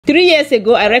3 years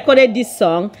ago, I recorded this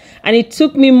song, and it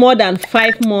took me more than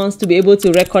 5 months to be able to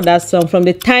record that song from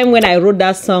the time when I wrote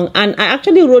that song. And I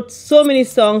actually wrote so many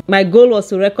songs. My goal was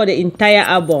to record the entire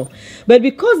album. But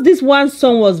because this one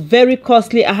song was very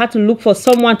costly, I had to look for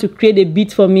someone to create a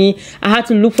beat for me. I had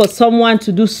to look for someone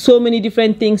to do so many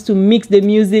different things to mix the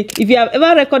music. If you have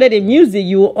ever recorded a music,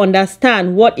 you will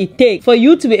understand what it takes for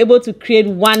you to be able to create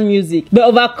one music.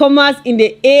 But overcomers, in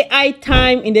the AI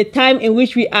time, in the time in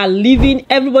which we are living,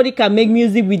 everybody can make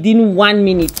music within 1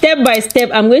 minute. Step by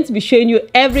step, I'm going to be showing you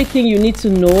everything you need to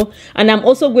know, and I'm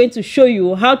also going to show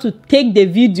you how to take the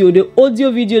video, the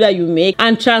audio video that you make,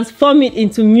 and transform it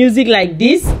into music like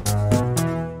this.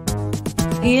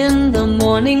 In the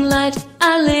morning light,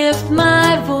 I lift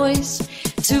my voice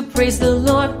to praise the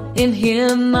Lord. In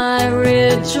Him I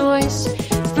rejoice.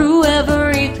 Through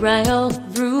every trial,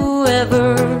 through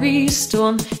every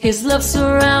storm, His love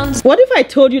surrounds. What if I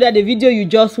told you that the video you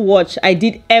just watched, I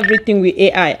did everything with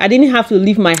AI? I didn't have to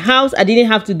leave my house. I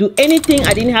didn't have to do anything.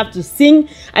 I didn't have to sing.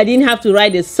 I didn't have to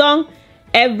write a song.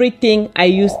 Everything I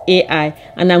use AI,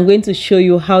 and I'm going to show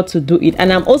you how to do it.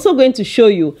 And I'm also going to show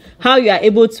you how you are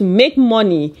able to make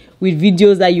money with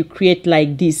videos that you create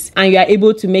like this, and you are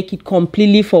able to make it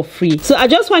completely for free. So I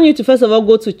just want you to first of all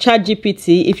go to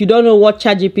ChatGPT. If you don't know what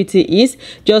ChatGPT is,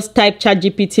 just type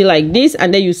ChatGPT like this,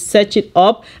 and then you search it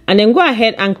up, and then go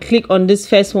ahead and click on this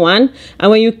first one. And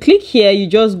when you click here, you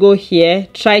just go here,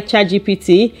 try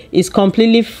ChatGPT. It's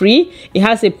completely free. It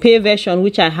has a pay version,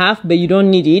 which I have, but you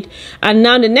don't need it. And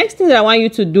now the next thing that I want you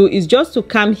to do is just to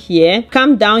come here,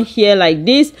 come down here like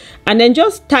this, and then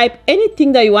just type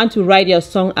anything that you want to write your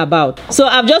song about. So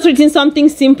I've just written something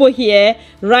simple here.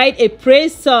 Write a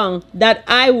praise song that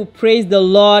I will praise the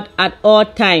Lord at all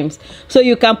times. So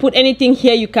you can put anything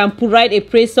here. You can write a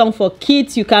praise song for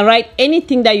kids. You can write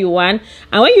anything that you want.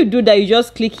 And when you do that, you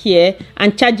just click here,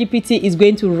 and ChatGPT is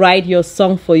going to write your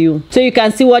song for you. So you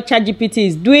can see what ChatGPT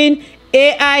is doing.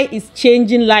 AI is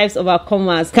changing lives of our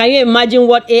commerce. Can you imagine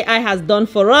what AI has done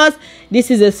for us?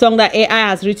 This is a song that AI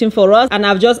has written for us, and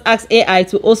I've just asked AI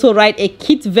to also write a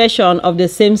kit version of the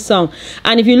same song.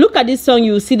 And if you look at this song,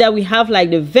 you will see that we have like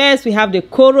the verse, we have the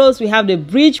chorus, we have the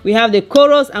bridge, we have the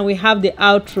chorus, and we have the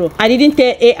outro. I didn't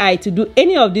tell AI to do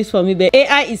any of this for me, but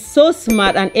AI is so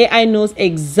smart, and AI knows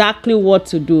exactly what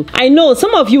to do. I know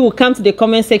some of you will come to the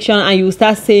comment section and you will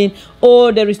start saying,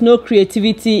 oh, there is no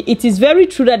creativity. It is very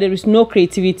true that there is no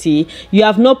creativity. You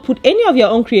have not put any of your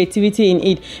own creativity in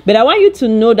it. But I want you to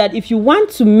know that if you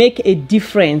want to make a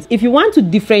difference, if you want to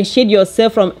differentiate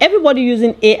yourself from everybody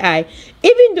using AI,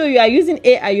 even though you are using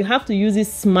AI, you have to use it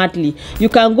smartly. You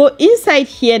can go inside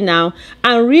here now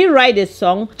and rewrite a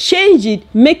song, change it,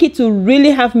 make it to really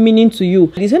have meaning to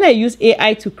you. It's when I use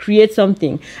AI to create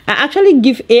something, I actually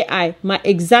give AI my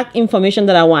exact information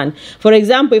that I want. For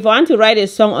example, if I want to write a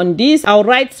song on this, I'll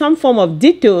write some form of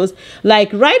details,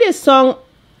 like write a song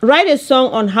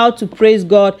on how to praise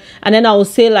God, and then I will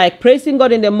say like praising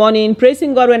God in the morning,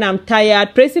 praising God when I'm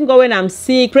tired, praising God when I'm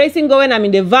sick, praising God when I'm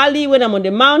in the valley, when I'm on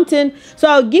the mountain. So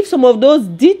I'll give some of those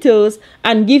details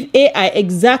and give AI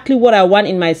exactly what I want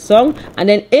in my song, and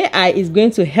then AI is going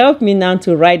to help me now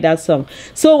to write that song.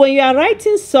 So when you are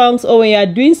writing songs, or when you are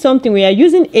doing something, when you are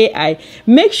using AI,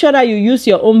 make sure that you use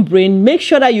your own brain, make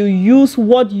sure that you use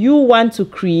what you want to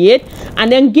create,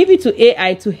 and then give it to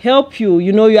AI to help you.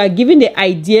 You know, you are giving the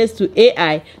idea to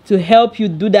AI to help you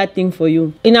do that thing for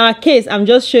you. In our case, I'm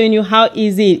just showing you how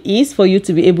easy it is for you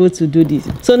to be able to do this.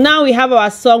 So now we have our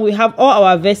song, we have all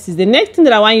our verses. The next thing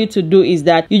that I want you to do is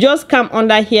that you just come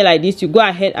under here like this, you go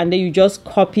ahead and then you just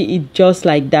copy it just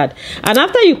like that. And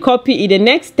after you copy it, the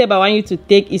next step I want you to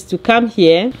take is to come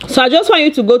here. So I just want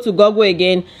you to go to Google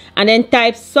again and then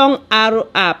type Song Arrow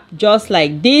app just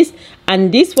like this.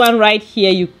 And this one right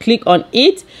here, you click on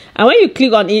it, and when you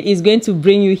click on it, it's going to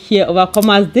bring you here,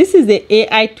 Overcomers. This is the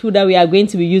AI tool that we are going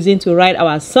to be using to write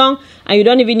our song, and you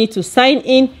don't even need to sign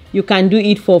in. You can do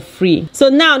it for free. So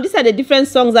now these are the different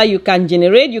songs that you can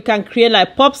generate. You can create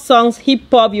like pop songs, hip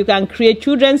hop, you can create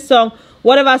children's song,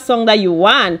 whatever song that you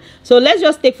want. So let's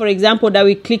just take for example that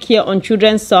we click here on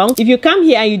children's song. If you come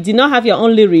here and you do not have your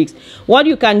own lyrics, what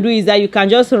you can do is that you can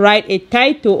just write a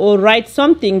title or write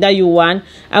something that you want,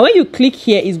 and when you click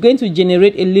here, it's going to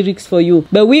generate a lyrics for you.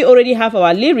 But we already have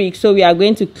our lyrics, so we are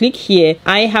going to click here.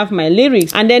 I have my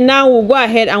lyrics, and then now we'll go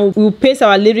ahead and we'll paste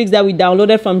our lyrics that we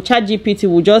downloaded from ChatGPT.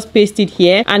 We'll just paste it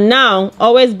here, and now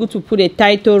always good to put a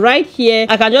title right here.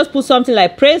 I can just put something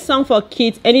like praise song for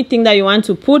kids, anything that you want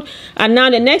to put. And And now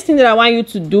the next thing that I want you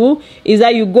to do is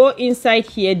that you go inside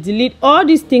here, delete all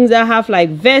these things that have like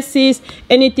verses,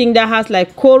 anything that has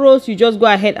like chorus, you just go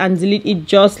ahead and delete it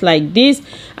just like this.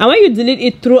 And when you delete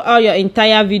it throughout your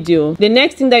entire video, the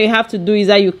next thing that you have to do is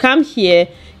that you come here,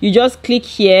 you just click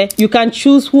here, you can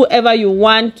choose whoever you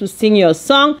want to sing your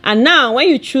song. And now when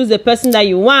you choose the person that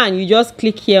you want, you just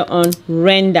click here on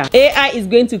render. AI is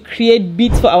going to create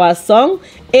beats for our song.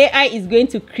 AI is going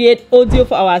to create audio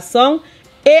for our song.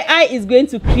 AI is going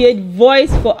to create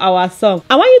voice for our song.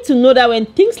 I want you to know that when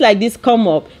things like this come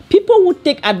up, people who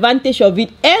take advantage of it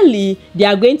early, they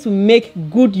are going to make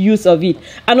good use of it.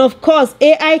 And of course,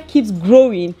 AI keeps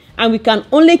growing and we can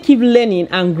only keep learning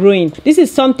and growing. This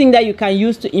is something that you can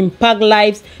use to impact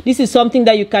lives. This is something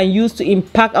that you can use to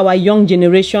impact our young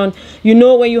generation. You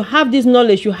know, when you have this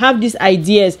knowledge, you have these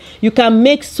ideas, you can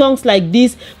make songs like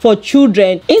this for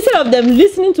children. Instead of them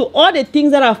listening to all the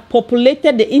things that have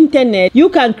populated the internet, you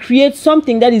can create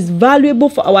something that is valuable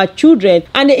for our children.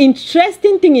 And the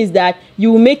interesting thing is that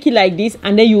you will make it like this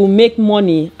and then you will make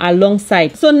money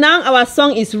alongside. So now our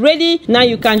song is ready. Now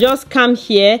you can just come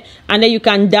here and then you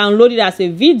can download it as a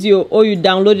video or you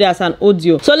download it as an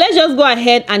audio. So let's just go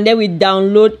ahead and then we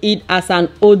download it as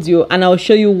an audio and I'll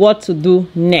show you what to do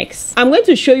next. I'm going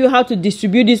to show you how to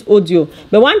distribute this audio.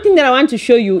 But one thing that I want to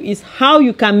show you is how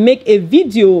you can make a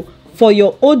video for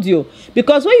your audio.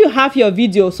 Because when you have your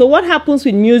video, so what happens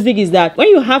with music is that when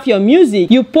you have your music,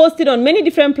 you post it on many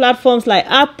different platforms like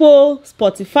Apple,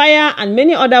 Spotify, and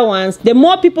many other ones. The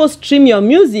more people stream your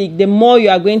music, the more you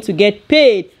are going to get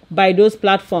paid by those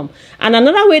platforms. And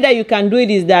another way that you can do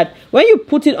it is that when you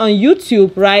put it on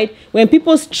YouTube, right, when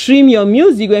people stream your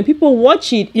music, when people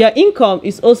watch it, your income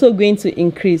is also going to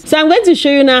increase. So I'm going to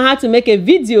show you now how to make a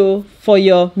video for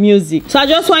your music. So I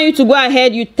just want you to go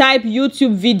ahead, you type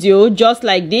YouTube video just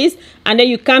like this, and then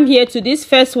you come here to this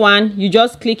first one, you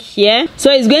just click here.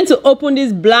 So it's going to open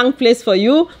this blank place for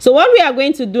you. So what we are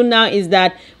going to do now is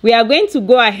that we are going to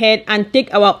go ahead and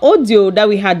take our audio that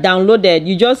we had downloaded.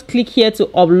 You just click here to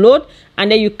upload,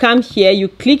 and then you come here, you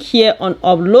click here on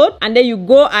upload, and then you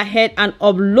go ahead and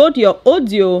upload your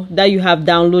audio that you have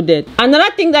downloaded.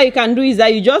 Another thing that you can do is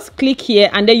that you just click here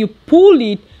and then you pull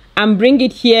it and bring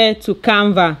it here to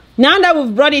Canva. Now that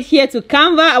we've brought it here to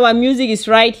Canva, our music is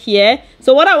right here.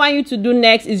 So what I want you to do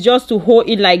next is just to hold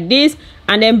it like this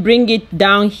and then bring it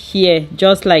down here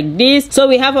just like this. So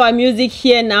we have our music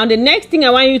here now. The next thing I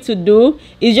want you to do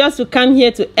is just to come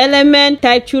here to element,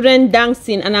 type children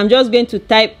dancing, and I'm just going to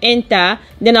type enter.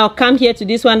 Then I'll come here to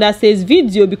this one that says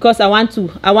video because I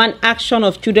want action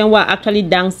of children who are actually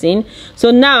dancing.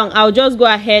 So now I'll just go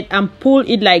ahead and pull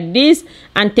it like this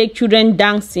and take children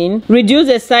dancing, reduce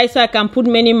the size so I can put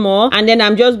many more, and then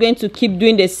I'm just going to keep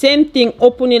doing the same thing,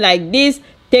 open it like this,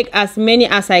 take as many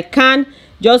as I can,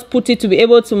 just put it to be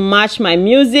able to match my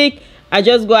music. I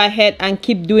just go ahead and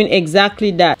keep doing exactly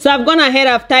that. So I've gone ahead,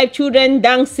 I've typed children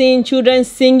dancing, children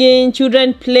singing,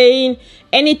 children playing,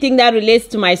 anything that relates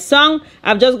to my song.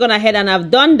 I've just gone ahead and I've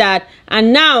done that.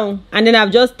 And then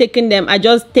I've just taken them, I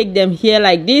just take them here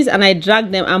like this and I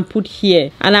drag them and put here.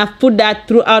 And I've put that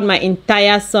throughout my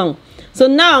entire song. So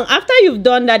now after you've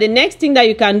done that, the next thing that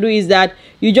you can do is that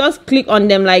you just click on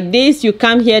them like this. You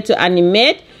come here to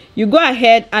animate. You go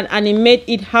ahead and animate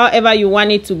it however you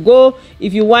want it to go.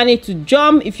 If you want it to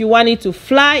jump, if you want it to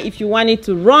fly, if you want it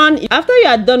to run. After you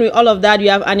are done with all of that, you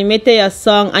have animated your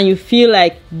song and you feel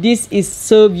like this is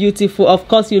so beautiful. Of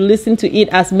course, you listen to it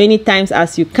as many times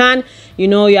as you can. You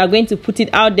know, you are going to put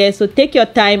it out there. So take your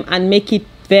time and make it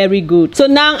very good. So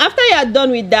now after you are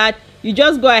done with that, you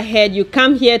just go ahead, you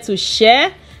come here to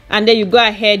share, and then you go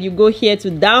ahead, you go here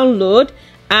to download,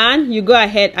 and you go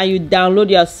ahead and you download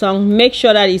your song. Make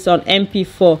sure that it's on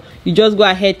MP4. You just go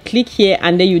ahead, click here,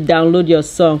 and then you download your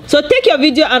song. So take your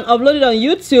video and upload it on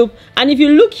YouTube. And if you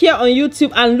look here on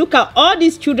YouTube and look at all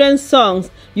these children's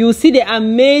songs, you will see the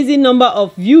amazing number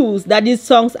of views that these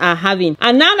songs are having.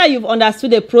 And now that you've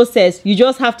understood the process, you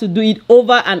just have to do it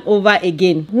over and over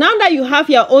again. Now that you have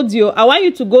your audio, I want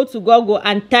you to go to Google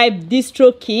and type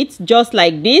DistroKit just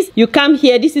like this. You come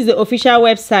here, this is the official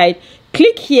website.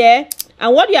 Click here.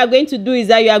 And what you are going to do is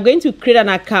that you are going to create an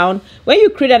account. When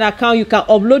you create an account, you can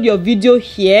upload your video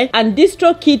here, and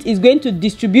DistroKit is going to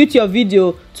distribute your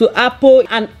video to Apple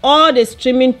and all the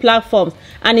streaming platforms,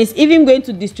 and it's even going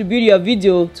to distribute your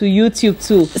video to YouTube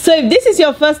too. So if this is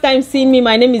your first time seeing me,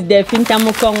 my name is Delphine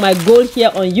Tamukong. My goal here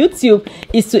on YouTube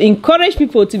is to encourage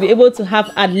people to be able to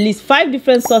have at least 5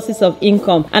 different sources of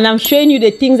income, and I'm showing you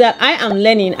the things that I am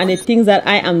learning and the things that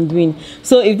I am doing.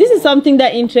 So if this is something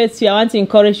that interests you, I want to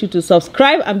encourage you to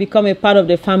subscribe and become a part of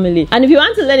the family. And if you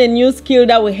want to learn a new skill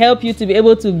that will help you to be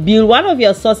able to build one of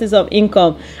your sources of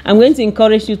income, I'm going to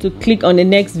encourage you to click on the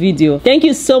next video. Thank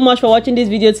you so much for watching this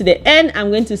video to the end. I'm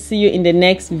going to see you in the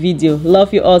next video.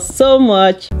 Love you all so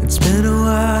much. It's been a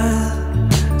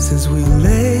while since we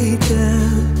laid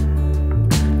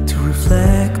down to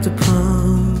reflect.